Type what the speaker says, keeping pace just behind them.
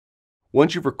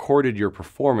Once you've recorded your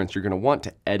performance, you're going to want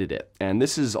to edit it. And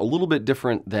this is a little bit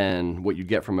different than what you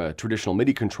get from a traditional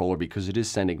MIDI controller because it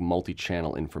is sending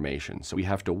multi-channel information. So we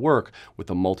have to work with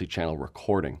a multi-channel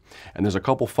recording. And there's a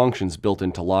couple functions built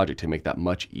into Logic to make that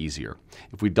much easier.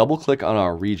 If we double click on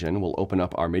our region, we'll open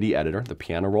up our MIDI editor, the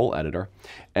piano roll editor.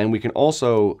 And we can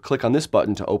also click on this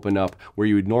button to open up where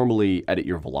you would normally edit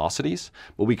your velocities,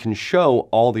 but we can show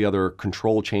all the other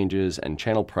control changes and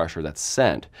channel pressure that's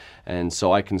sent. And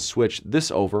so I can switch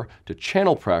this over to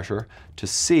channel pressure to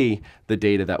see the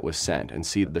data that was sent and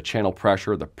see the channel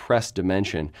pressure, the press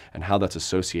dimension, and how that's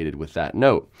associated with that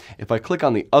note. If I click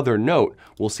on the other note,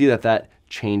 we'll see that that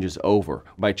changes over.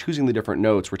 By choosing the different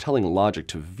notes, we're telling Logic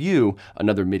to view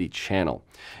another MIDI channel.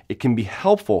 It can be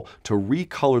helpful to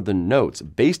recolor the notes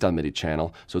based on MIDI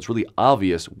channel, so it's really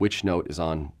obvious which note is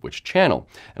on which channel.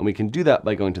 And we can do that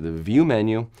by going to the View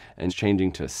menu and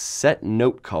changing to Set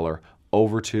Note Color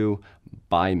over to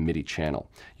by MIDI channel.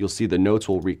 You'll see the notes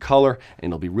will recolor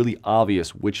and it'll be really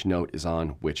obvious which note is on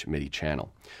which MIDI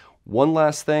channel. One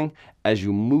last thing, as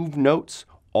you move notes,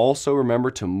 also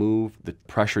remember to move the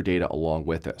pressure data along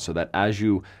with it so that as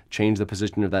you change the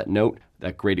position of that note,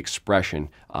 that great expression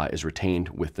is retained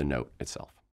with the note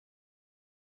itself.